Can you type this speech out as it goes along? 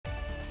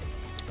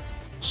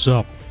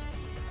Sup,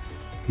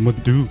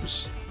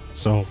 Madoos.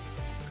 So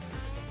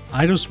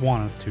I just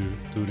wanted to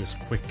do this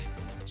quick,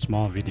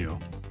 small video,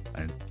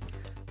 and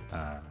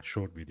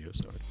short video,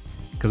 sorry,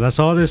 because I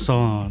saw this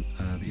on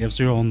the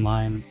F-Zero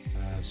Online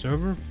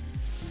server.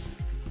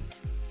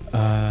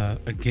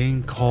 A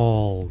game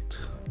called,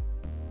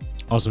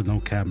 also no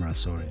camera,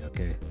 sorry,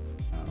 okay.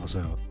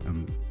 Also,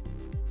 I'm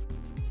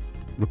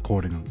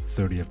recording on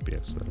 30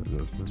 FPS. So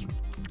that's one.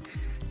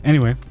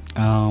 Anyway,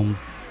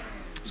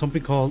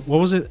 something called, what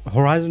was it?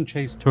 Horizon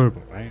Chase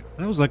Turbo, right?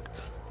 And I was like,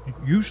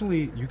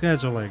 usually you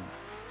guys are like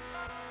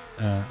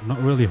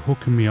not really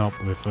hooking me up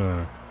with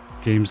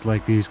games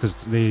like these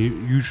because they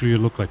usually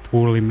look like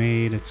poorly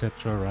made,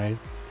 etc., right?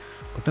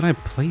 But then I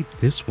played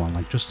this one,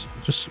 like just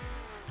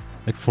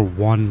like for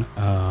one,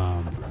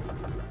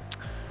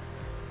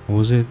 what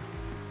was it?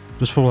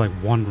 Just for like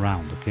one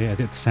round, okay? I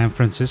did San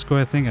Francisco,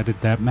 I think. I did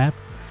that map.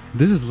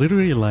 This is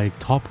literally like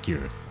Top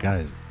Gear,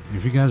 guys.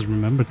 If you guys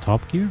remember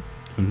Top Gear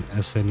from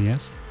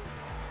SNES,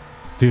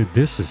 dude,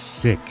 this is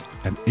sick,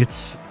 and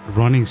it's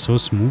running so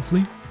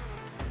smoothly,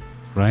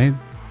 right?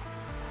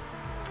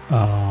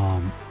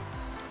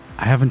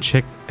 I haven't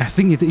checked. I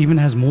think it even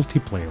has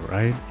multiplayer,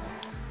 right?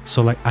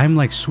 So like, I'm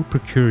like super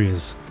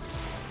curious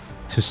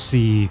to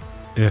see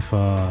if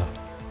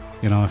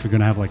you know, if you're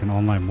gonna have like an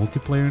online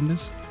multiplayer in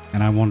this,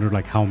 and I wonder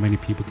like how many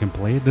people can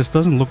play it. This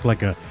doesn't look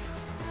like a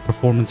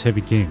performance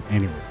heavy game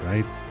anyway,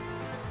 right?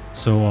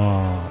 So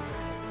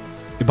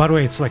by the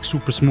way, it's like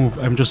super smooth.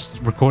 I'm just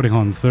recording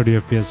on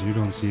 30 FPS, so you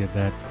don't see it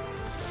that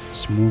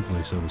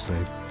smoothly, so to say.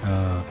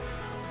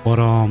 But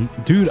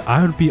dude,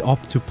 I would be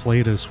up to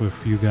play this with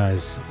you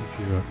guys if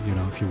you're, you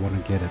know, if you want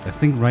to get it. I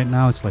think right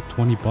now it's like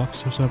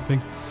 $20 or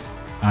something.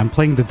 I'm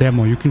playing the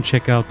demo. You can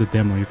check out the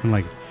demo. You can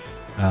like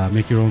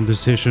make your own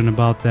decision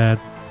about that.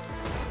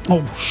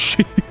 Oh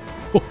shit!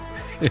 Oh,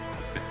 shit.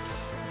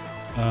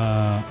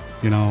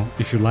 You know,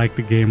 if you like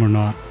the game or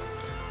not.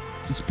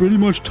 It's pretty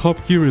much Top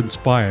Gear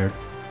inspired,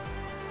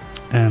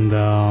 and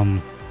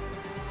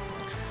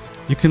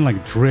you can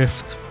like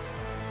drift.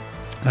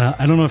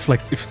 I don't know if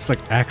it's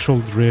like actual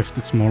drift.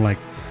 It's more like,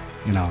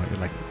 you know,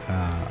 like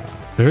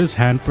there is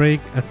handbrake,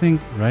 I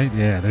think, right?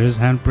 Yeah, there is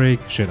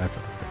handbrake. Shit, I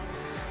forgot.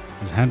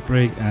 There's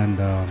handbrake and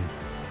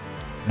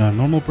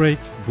normal brake,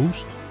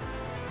 boost.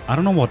 I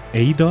don't know what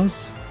A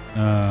does.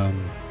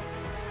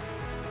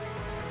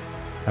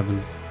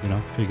 Haven't, you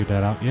know, figured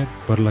that out yet.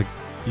 But like,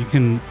 you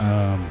can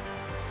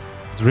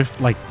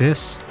drift like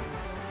this.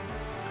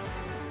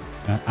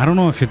 I don't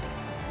know if it.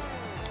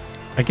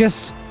 I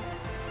guess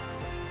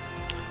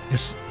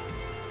it's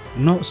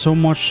not so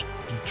much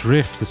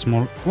drift. It's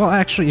more. Well,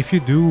 actually, if you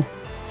do.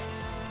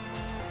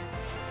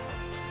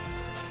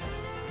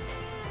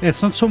 Yeah,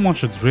 it's not so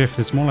much a drift.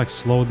 It's more like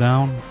slow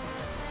down.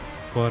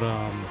 But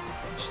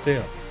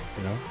still,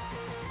 you know.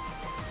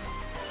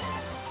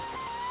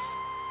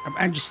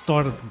 I just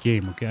started the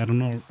game. Okay, I don't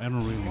know. I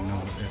don't really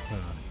know if.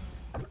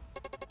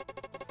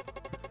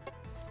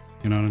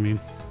 You know what I mean?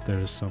 There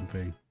is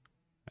something.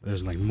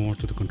 There's like more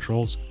to the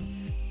controls.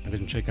 I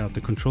didn't check out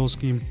the control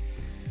scheme.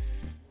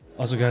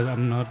 Also, guys,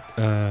 I'm not.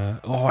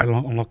 Oh, I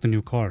unlocked a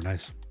new car.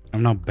 Nice.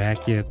 I'm not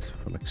back yet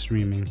for like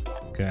streaming.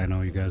 Okay, I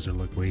know you guys are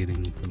like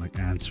waiting for like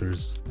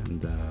answers,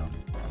 and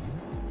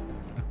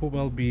I hope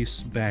I'll be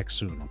back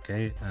soon.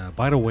 Okay.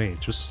 By the way,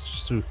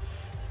 just to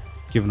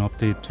give an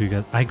update to you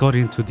guys, I got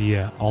into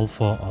the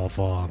alpha of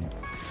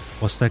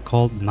what's that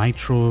called?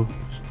 Nitro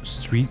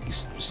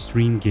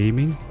Stream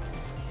Gaming.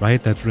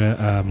 Right, that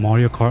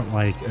Mario Kart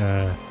like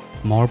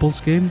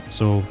marbles game.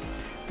 So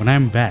when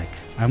I'm back,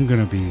 I'm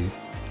gonna be,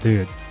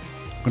 dude,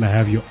 I'm gonna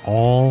have you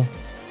all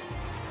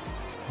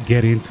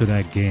get into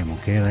that game.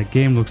 Okay, that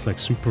game looks like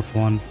super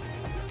fun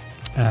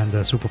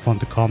and super fun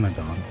to comment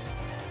on,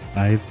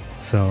 right?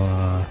 So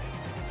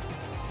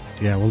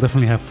yeah, we'll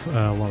definitely have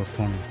a lot of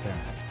fun with that.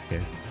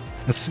 Okay,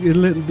 it's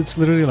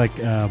literally like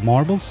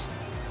marbles,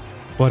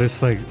 but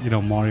it's like, you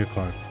know, Mario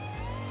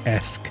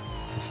Kart-esque.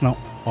 It's not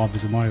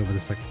obviously Mario, but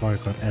it's like Mario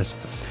Kart-esque.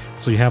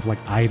 So you have like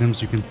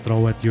items you can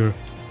throw at your,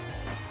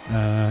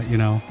 you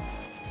know,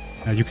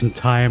 you can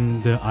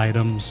time the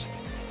items,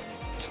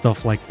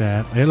 stuff like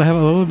that. It'll have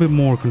a little bit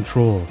more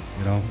control,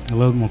 you know, a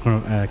little more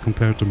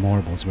compared to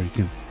marbles where you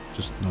can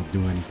just not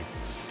do anything.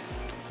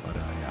 But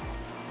yeah,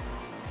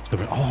 it's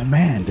gonna be. Oh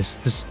man,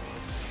 this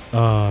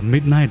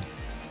midnight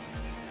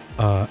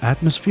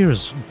atmosphere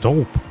is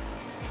dope.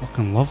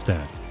 Fucking love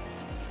that.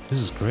 This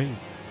is great.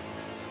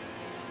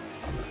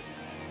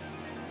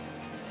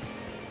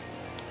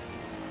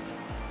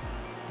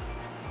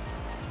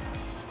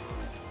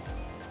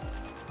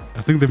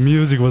 I think the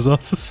music was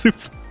also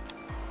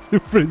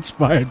super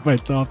inspired by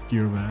Top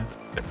Gear, man.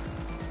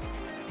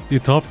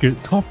 Dude,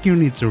 Top Gear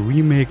needs a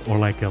remake or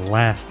like a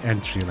last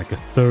entry, like a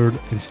third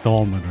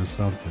installment or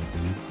something,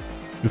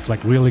 dude. With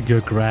like really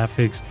good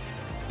graphics,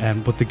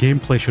 but the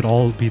gameplay should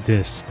all be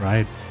this,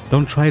 right?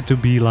 Don't try to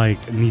be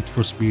like Need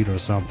for Speed or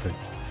something.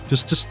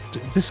 Just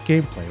this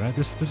gameplay, right?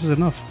 This is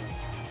enough.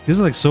 This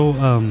is like so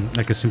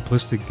like a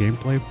simplistic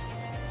gameplay,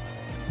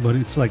 but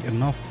it's like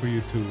enough for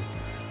you to,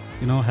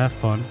 you know, have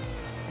fun.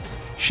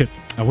 Shit,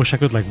 I wish I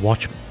could like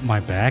watch my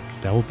back.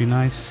 That would be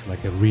nice,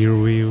 like a rear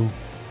view,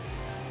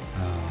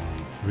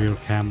 rear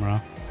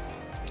camera.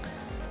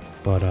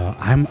 But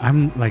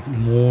I'm like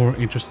more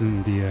interested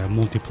in the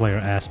multiplayer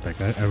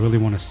aspect. I really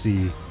want to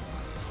see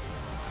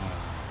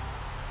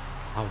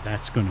how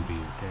that's gonna be.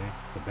 Okay,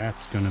 so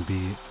that's gonna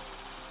be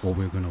what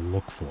we're gonna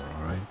look for.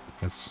 All right,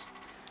 that's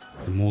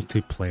the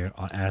multiplayer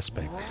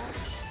aspect.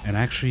 And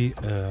actually,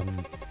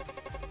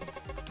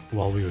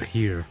 while we were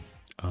here,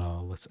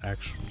 let's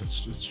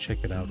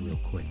check it out real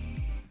quick.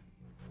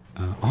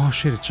 Oh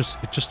shit!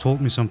 It just told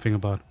me something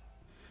about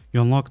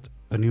you unlocked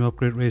a new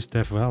upgrade race,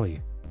 Death Valley.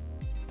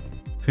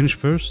 Finish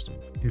first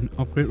in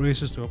upgrade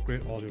races to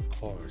upgrade all your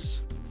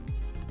cars.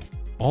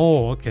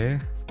 Oh, okay,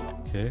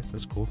 okay,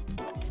 that's cool.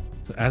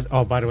 So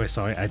oh, by the way,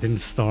 sorry, I didn't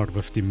start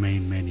with the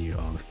main menu.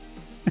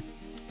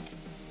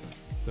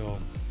 So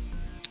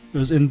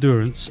there's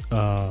endurance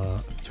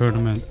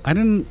tournament. I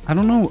don't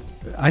know.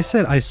 I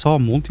said I saw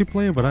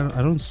multiplayer, but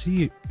I don't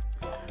see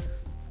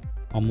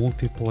a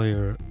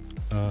multiplayer.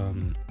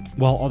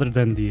 Well, other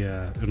than the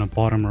in the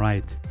bottom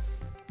right,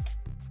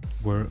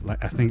 where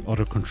like I think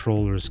other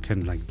controllers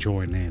can like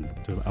join in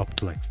to up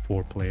to like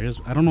 4 players.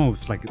 I don't know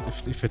if like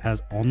if it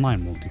has online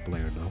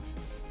multiplayer though.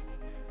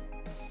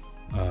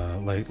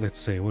 Like let's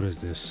say, what is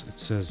this? It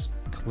says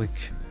click.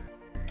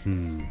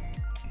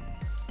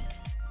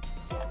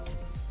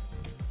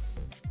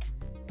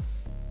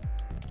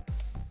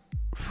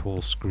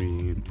 Full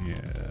screen. Yeah.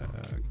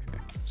 Okay.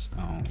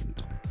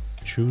 Sound.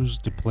 Choose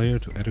the player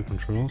to edit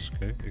controls.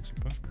 Okay.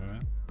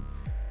 Alright.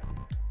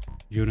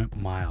 Unit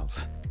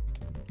miles.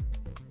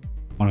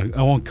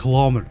 I want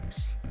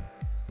kilometers.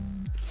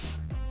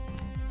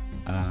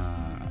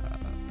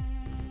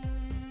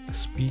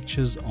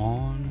 Speeches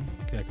on.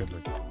 Okay, I could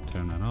like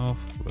turn that off.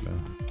 But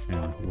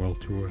yeah,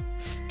 world tour.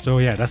 So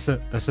yeah, that's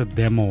a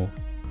demo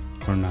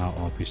for now.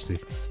 Obviously,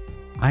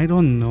 I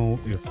don't know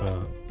if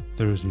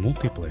there's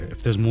multiplayer.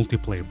 If there's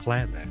multiplayer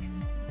planned, actually.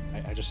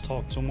 I just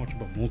talked so much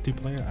about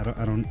multiplayer.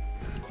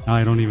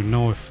 I don't even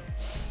know if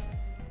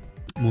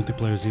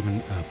multiplayer is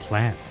even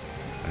planned.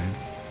 Right?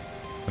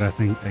 But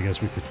I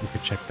guess we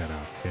could check that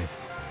out. Okay.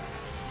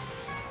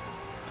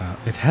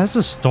 It has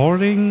a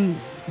starting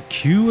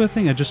queue. I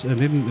think I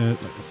didn't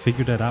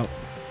figure that out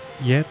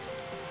yet.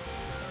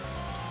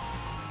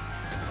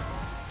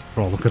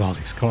 Bro, look at all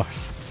these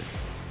cars.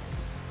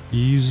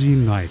 Easy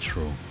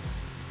Nitro.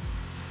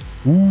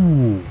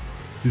 Ooh,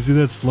 you see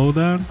that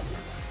slowdown?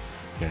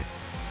 Okay.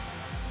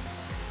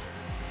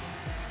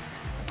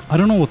 I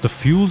don't know what the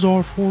fuels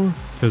are for,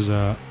 because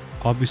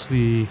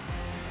obviously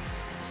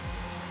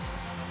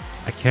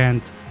I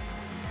can't.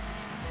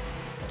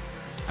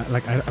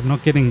 Like I'm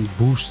not getting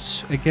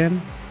boosts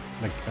again.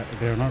 Like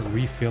they're not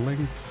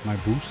refilling my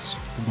boosts.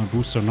 My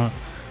boosts are not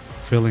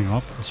filling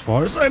up, as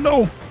far as I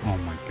know. Oh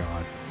my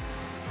god.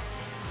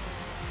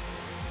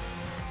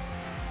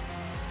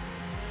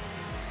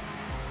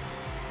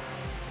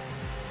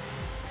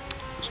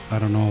 I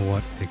don't know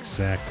what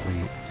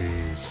exactly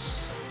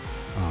is.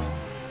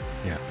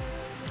 Yeah.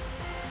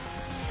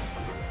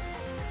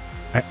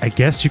 I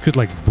guess you could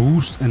like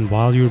boost, and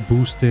while you're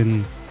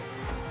boosting,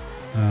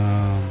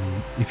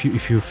 if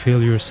you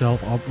fill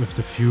yourself up with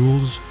the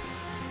fuels,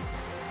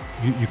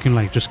 you can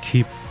like just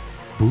keep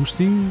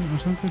boosting or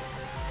something.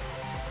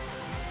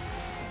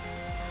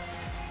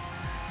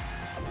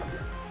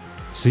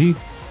 See?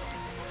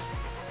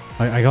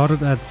 I got it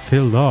that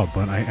filled up,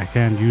 but I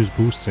can't use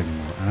boosts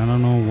anymore. And I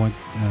don't know what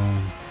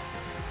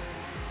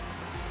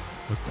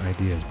the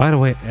idea is. By the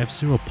way,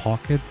 F-Zero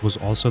Pocket was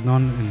also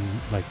done in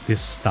like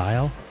this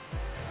style.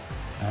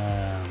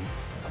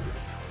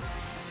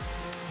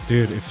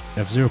 Dude, if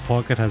F-Zero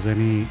Pocket has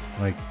any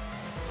like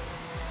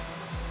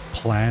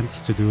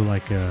plans to do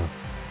like a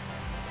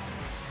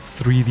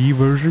 3D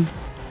version,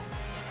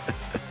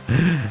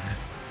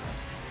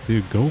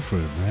 dude, go for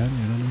it, man.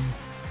 You know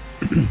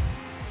what I mean?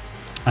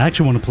 I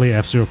actually want to play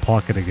F-Zero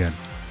Pocket again,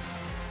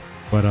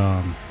 but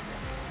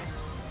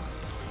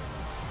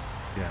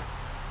yeah.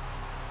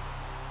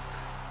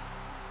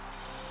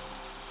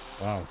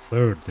 Wow,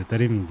 third. Did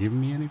that even give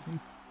me anything?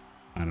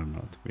 I don't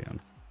know, to be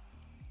honest.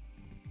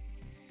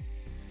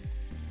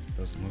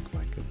 Doesn't look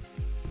like it.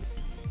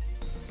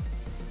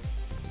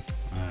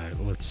 Alright,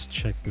 let's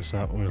check this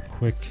out real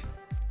quick.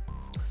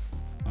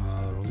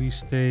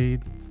 Release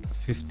date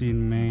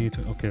 15 May.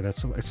 Okay,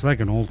 it's like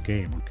an old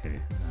game. Okay,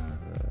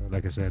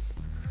 like I said,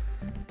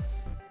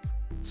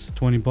 it's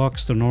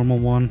 $20, the normal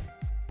one.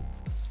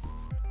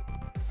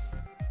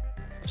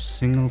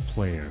 Single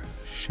player,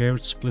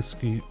 shared split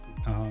screen.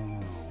 Oh,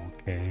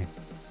 okay.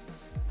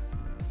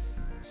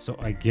 So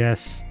I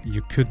guess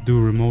you could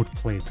do remote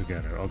play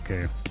together.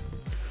 Okay.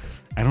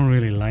 I don't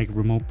really like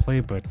remote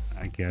play, but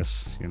I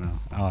guess, you know.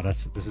 Oh,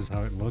 this is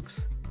how it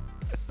looks.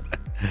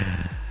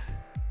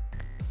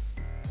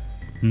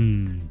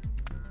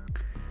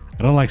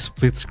 I don't like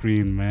split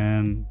screen,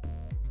 man.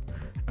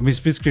 I mean,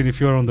 split screen if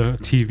you're on the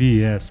TV,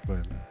 yes,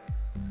 but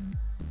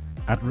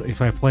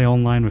if I play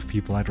online with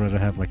people, I'd rather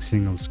have like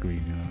single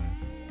screen, you know.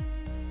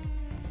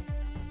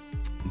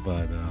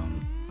 But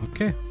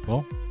okay,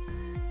 well,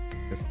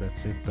 guess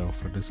that's it though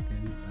for this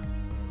game.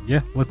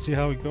 Yeah, let's see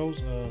how it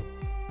goes.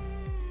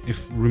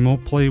 If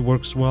remote play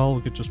works well,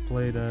 we could just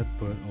play that,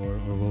 but or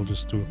we'll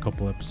just do a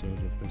couple episodes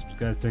of this. But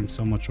guys, thanks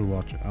so much for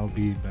watching. I'll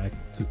be back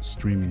to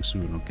streaming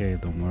soon. Okay,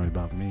 don't worry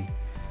about me.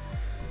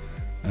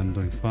 I'm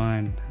doing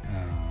fine.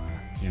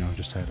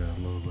 Just had a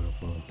little bit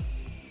of a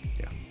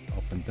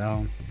up and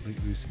down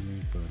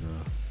recently, but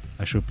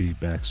I should be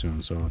back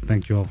soon. So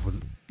thank you all for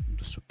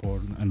the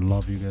support and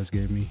love you guys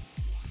gave me.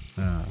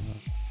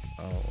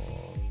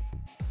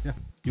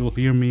 You'll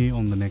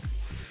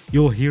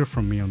hear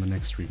from me on the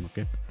next stream.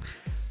 Okay,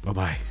 bye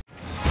bye.